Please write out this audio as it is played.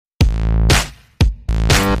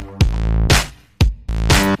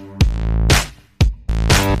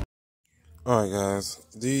Alright guys,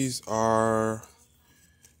 these are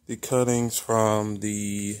the cuttings from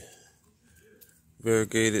the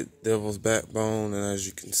variegated devil's backbone, and as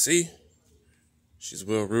you can see, she's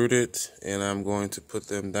well rooted, and I'm going to put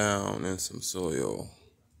them down in some soil.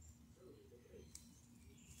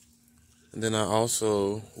 And then I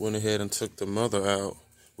also went ahead and took the mother out,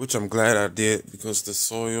 which I'm glad I did because the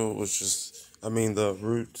soil was just, the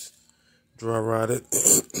roots dry rotted,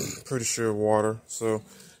 pretty sure water. So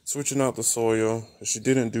switching out the soil. She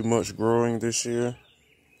didn't do much growing this year.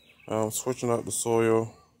 Switching out the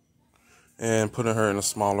soil and putting her in a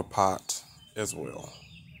smaller pot as well.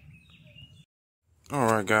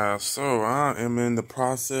 Alright guys, so I am in the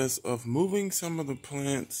process of moving some of the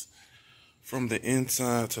plants from the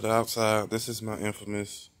inside to the outside. This is my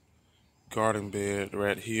infamous garden bed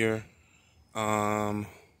right here.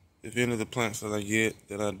 If any of the plants that I get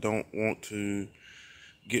that I don't want to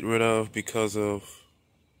get rid of because of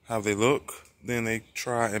how they look, then they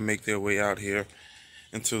try and make their way out here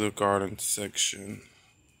into the garden section.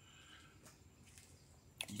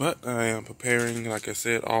 But I am preparing, like I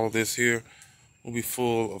said, all of this here will be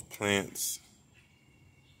full of plants.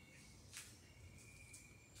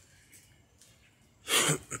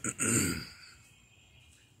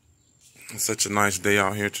 It's such a nice day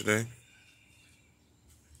out here today.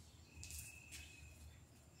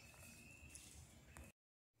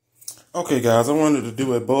 Okay guys, I wanted to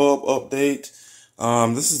do a bulb update.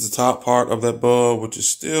 This is the top part of that bulb, which is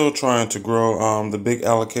still trying to grow. The big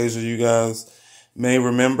alocasia you guys may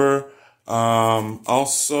remember.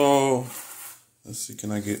 Also, let's see,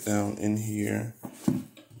 can I get down in here?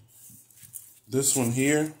 This one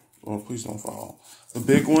here, oh please don't fall. The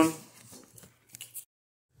big one.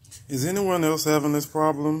 Is anyone else having this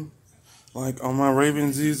problem? Like on my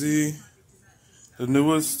Raven ZZ, the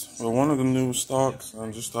newest, or one of the newest stocks,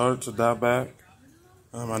 just started to die back.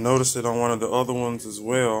 I noticed it on one of the other ones as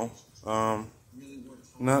well.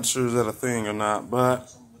 Not sure is that a thing or not,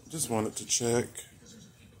 but just wanted to check.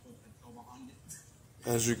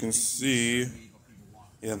 As you can see,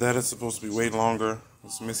 yeah, that is supposed to be way longer.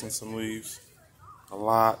 It's missing some leaves, a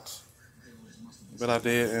lot. But I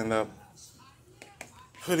did end up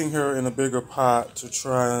putting her in a bigger pot to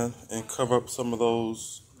try and cover up some of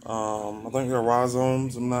those. I think they're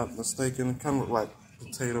rhizomes, I'm not mistaken. Kind of look like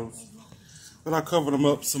potatoes. But I covered them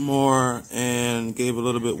up some more and gave a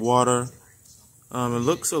little bit water. It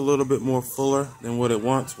looks a little bit more fuller than what it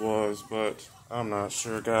once was, but I'm not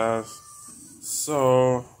sure, guys.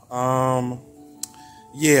 So,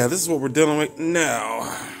 yeah, this is what we're dealing with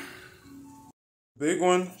now. Big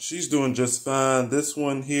one, she's doing just fine. This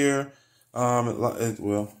one here,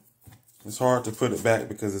 well, it's hard to put it back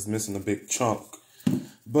because it's missing a big chunk.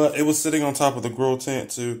 But it was sitting on top of the grow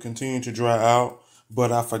tent to continue to dry out.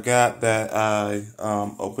 But I forgot that I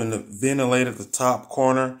ventilated the top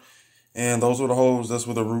corner. And those were the holes. That's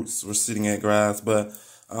where the roots were sitting at, guys. But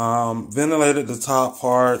ventilated the top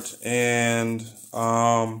part. And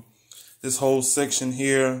this whole section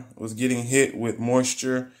here was getting hit with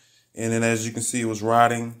moisture. And then as you can see, it was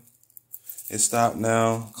rotting. It stopped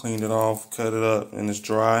now. Cleaned it off. Cut it up. And it's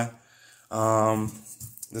dry.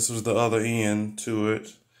 This was the other end to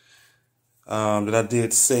it that I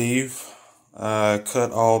did save. I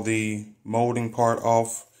cut all the molding part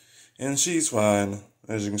off, and she's fine.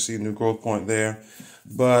 As you can see, new growth point there.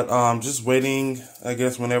 But just waiting, I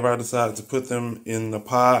guess, whenever I decide to put them in the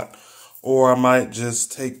pot, or I might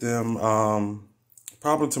just take them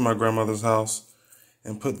probably to my grandmother's house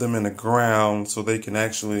and put them in the ground so they can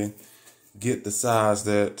actually get the size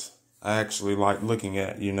that I actually like looking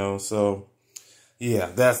at, you know. So yeah,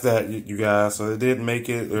 that's that, you guys. So they did make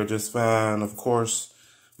it. They're just fine. Of course,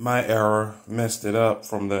 my error messed it up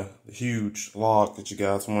from the huge log that you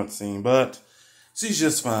guys once seen. But she's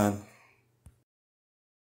just fine.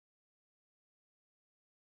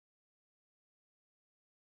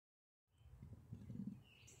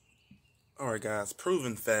 Alright, guys.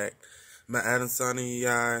 Proven fact. My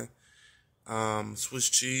Adansonii Swiss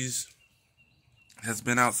cheese has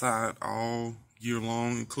been outside all year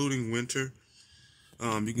long, including winter.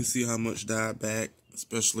 You can see how much died back,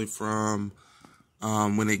 especially from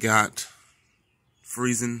when it got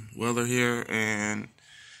freezing weather here, and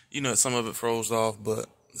you know, some of it froze off, but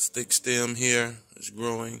the thick stem here is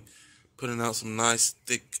growing, putting out some nice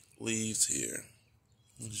thick leaves here.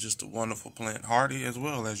 It's just a wonderful plant, hardy as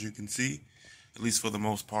well, as you can see, at least for the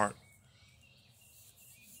most part.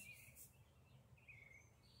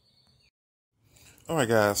 Alright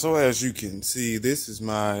guys, so as you can see, this is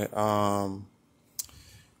my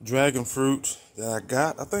dragon fruit that I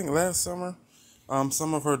got, I think last summer.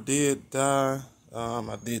 Some of her did die.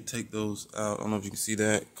 I did take those out. I don't know if you can see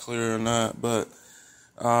that clear or not, but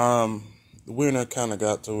the winter kind of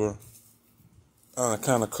got to her.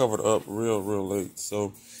 Kind of covered up real late.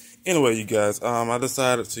 So anyway, you guys, I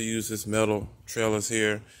decided to use this metal trellis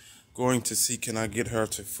here. Going to see, can I get her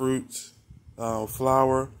to fruit,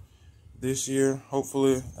 flower this year?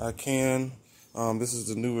 Hopefully I can. This is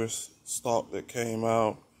the newest stalk that came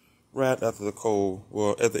out right after the cold,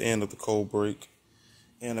 well, at the end of the cold break.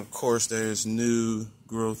 And of course, there's new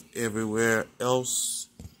growth everywhere else.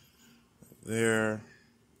 There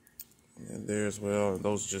and there as well. And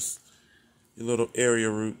those are just your little area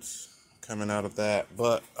roots coming out of that.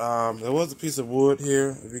 But there was a piece of wood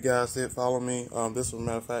here. If you guys did follow me, this one,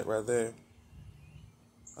 matter of fact, right there.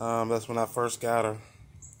 That's when I first got her,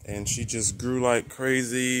 and she just grew like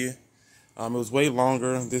crazy. It was way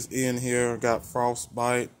longer. This end here got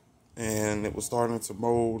frostbite, and it was starting to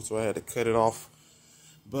mold, so I had to cut it off.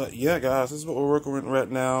 But yeah, guys, this is what we're working with right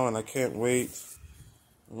now, and I can't wait.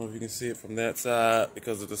 I don't know if you can see it from that side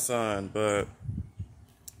because of the sun, but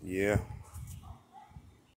yeah.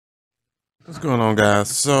 What's going on, guys?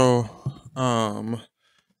 So,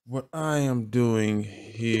 what I am doing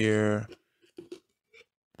here,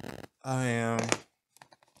 I am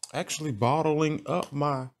actually bottling up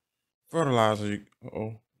my fertilizer,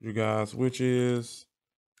 you guys, which is,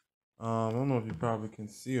 I don't know if you probably can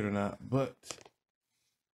see it or not, but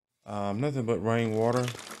nothing but rainwater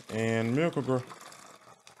and Miracle-Gro.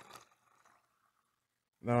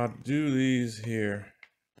 Now I do these here,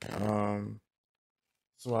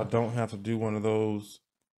 so I don't have to do one of those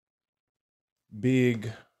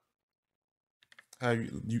big, how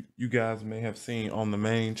you guys may have seen on the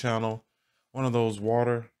main channel, one of those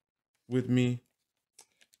water with me.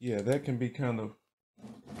 Yeah, that can be kind of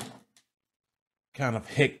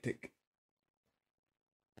hectic.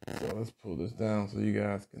 So let's pull this down so you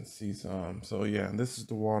guys can see some. So yeah, this is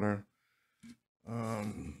the water.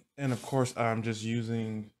 And of course I'm just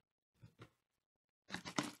using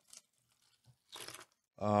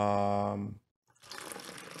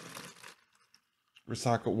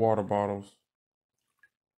recycled water bottles.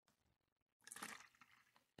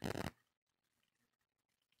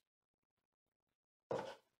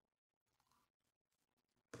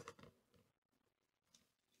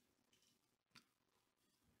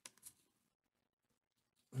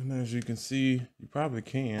 And as you can see, you probably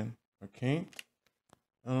can or can't.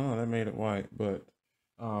 I don't know, that made it white, but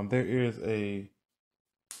there is a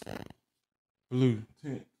blue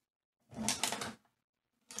tint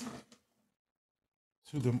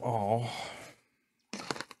to them all.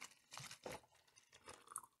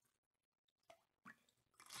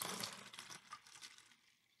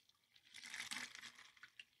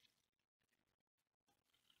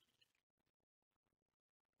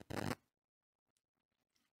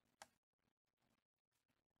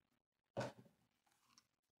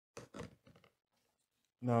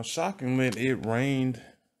 Now, shockingly, it rained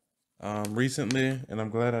recently, and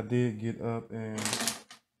I'm glad I did get up and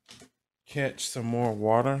catch some more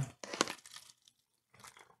water.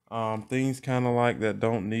 Things kind of like that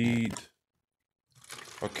don't need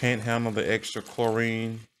or can't handle the extra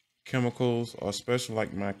chlorine chemicals, or especially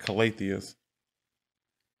like my calatheas.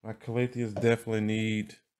 My calatheas definitely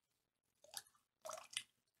need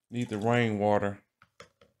the rainwater.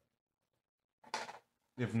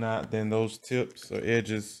 If not, then those tips or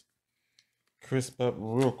edges crisp up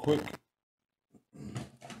real quick.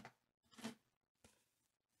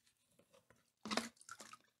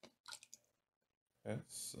 That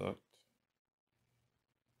sucked.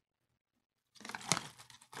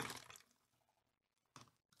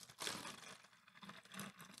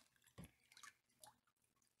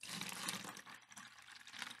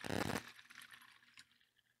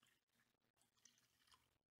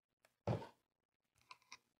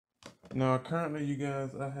 Now, currently, you guys,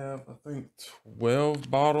 I have, I think,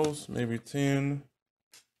 12 bottles, maybe 10,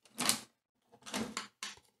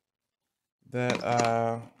 that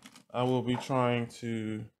I will be trying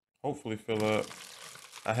to hopefully fill up.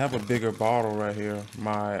 I have a bigger bottle right here,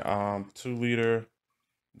 my 2-liter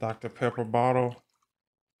Dr. Pepper bottle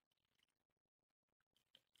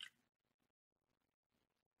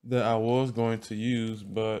that I was going to use,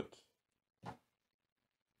 but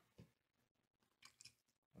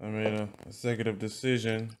I made a executive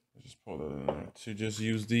decision, just pull it in there, to just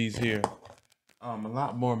use these here. A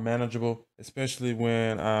lot more manageable, especially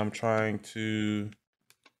when I'm trying to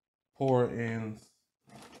pour in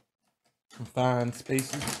confined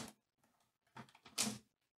spaces.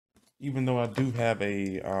 Even though I do have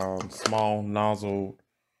a small nozzle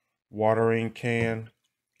watering can,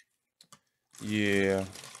 yeah,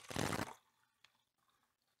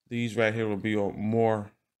 these right here will be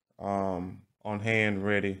more on hand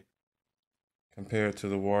ready compared to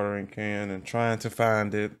the watering can, and trying to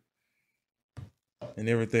find it and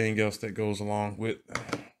everything else that goes along with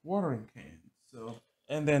watering cans. So,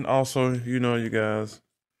 and then also, you guys,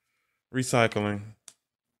 recycling.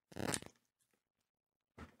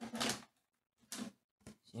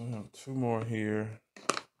 So I have 2 more here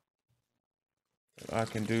that I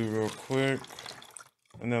can do real quick.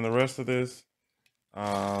 And then the rest of this,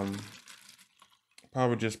 probably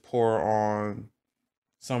just pour on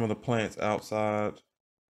some of the plants outside.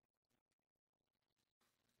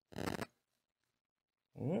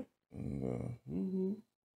 What?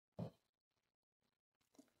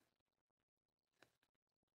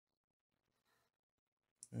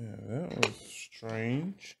 Yeah, that was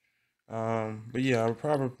strange. But yeah, I'll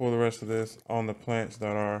probably pour the rest of this on the plants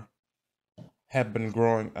that have been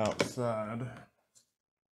growing outside.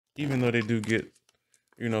 Even though they do get,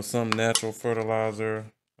 some natural fertilizer,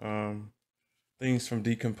 things from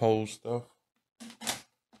decomposed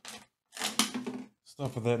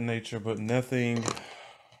stuff of that nature, but nothing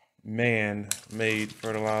man-made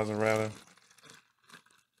fertilizer,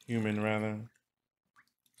 human rather.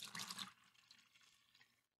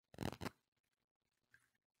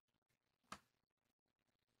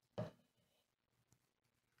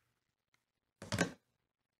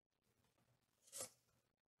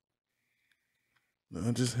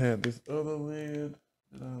 I just had this other lid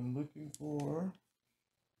that I'm looking for,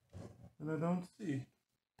 and I don't see.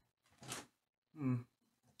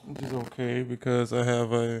 Which is okay, because I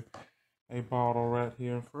have a bottle right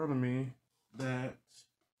here in front of me that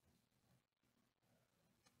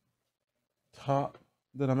top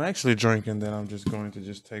that I'm actually drinking, that I'm just going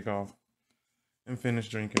to take off and finish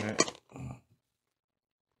drinking it.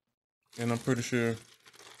 And I'm pretty sure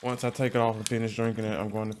once I take it off and finish drinking it, I'm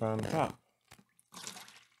going to find the top.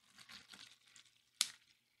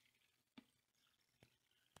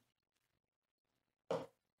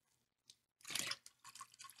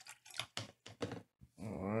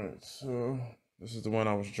 Alright, so this is the one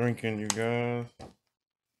I was drinking, you guys.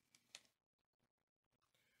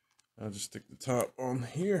 I'll just stick the top on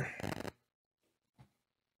here.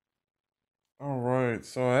 Alright,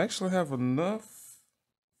 so I actually have enough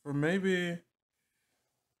for maybe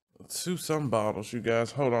 2 some bottles, you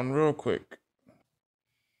guys. Hold on real quick.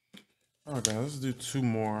 Alright guys, let's do 2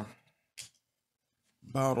 more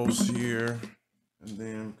bottles here. And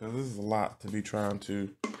then, because this is a lot to be trying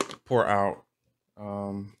to pour out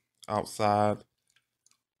outside.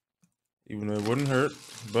 Even though it wouldn't hurt,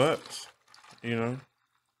 but, I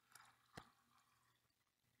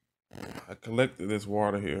collected this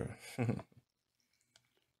water here.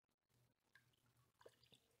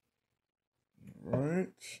 Right.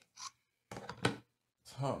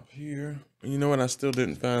 Top here. And you know what? I still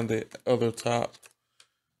didn't find the other top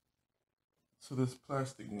to this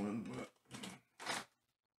plastic one, but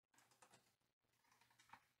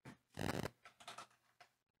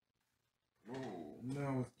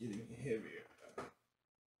now it's getting heavier.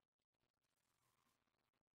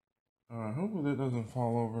 Alright, hopefully it doesn't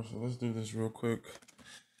fall over, so let's do this real quick.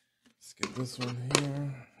 Let's get this one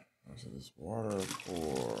here. So this water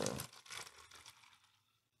pour.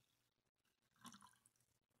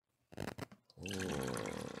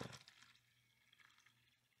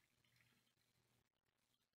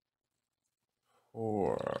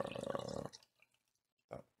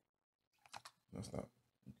 Stop. No, stop.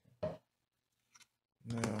 Okay.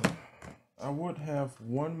 Now, I would have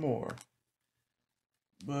 1 more,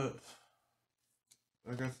 but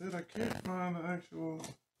like I said, I can't find the actual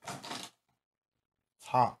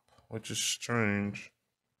top, which is strange.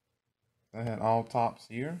 I had all tops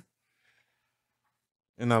here,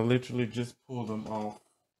 and I literally just pulled them off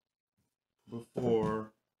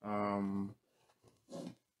before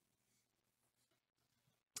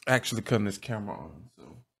actually cutting this camera on.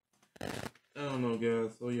 So I don't know,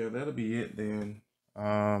 guys. So yeah, that'll be it then.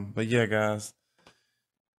 But yeah, guys.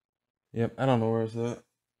 Yep, I don't know where it's at.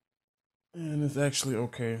 And it's actually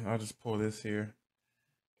okay. I'll just pour this here.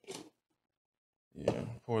 Yeah,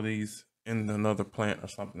 pour these in another plant or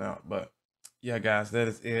something out. But yeah, guys, that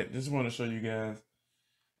is it. Just want to show you guys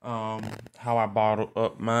how I bottle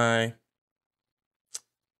up my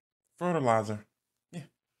fertilizer. Yeah.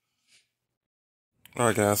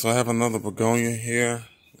 Alright guys, so I have another begonia here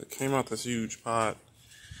that came out this huge pot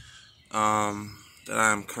that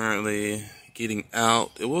I'm currently getting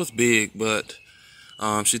out. It was big, but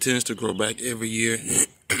she tends to grow back every year.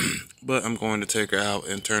 But I'm going to take her out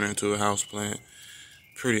and turn her into a house plant.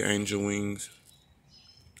 Pretty angel wings.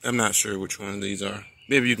 I'm not sure which one of these are.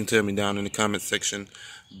 Maybe you can tell me down in the comment section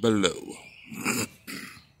below.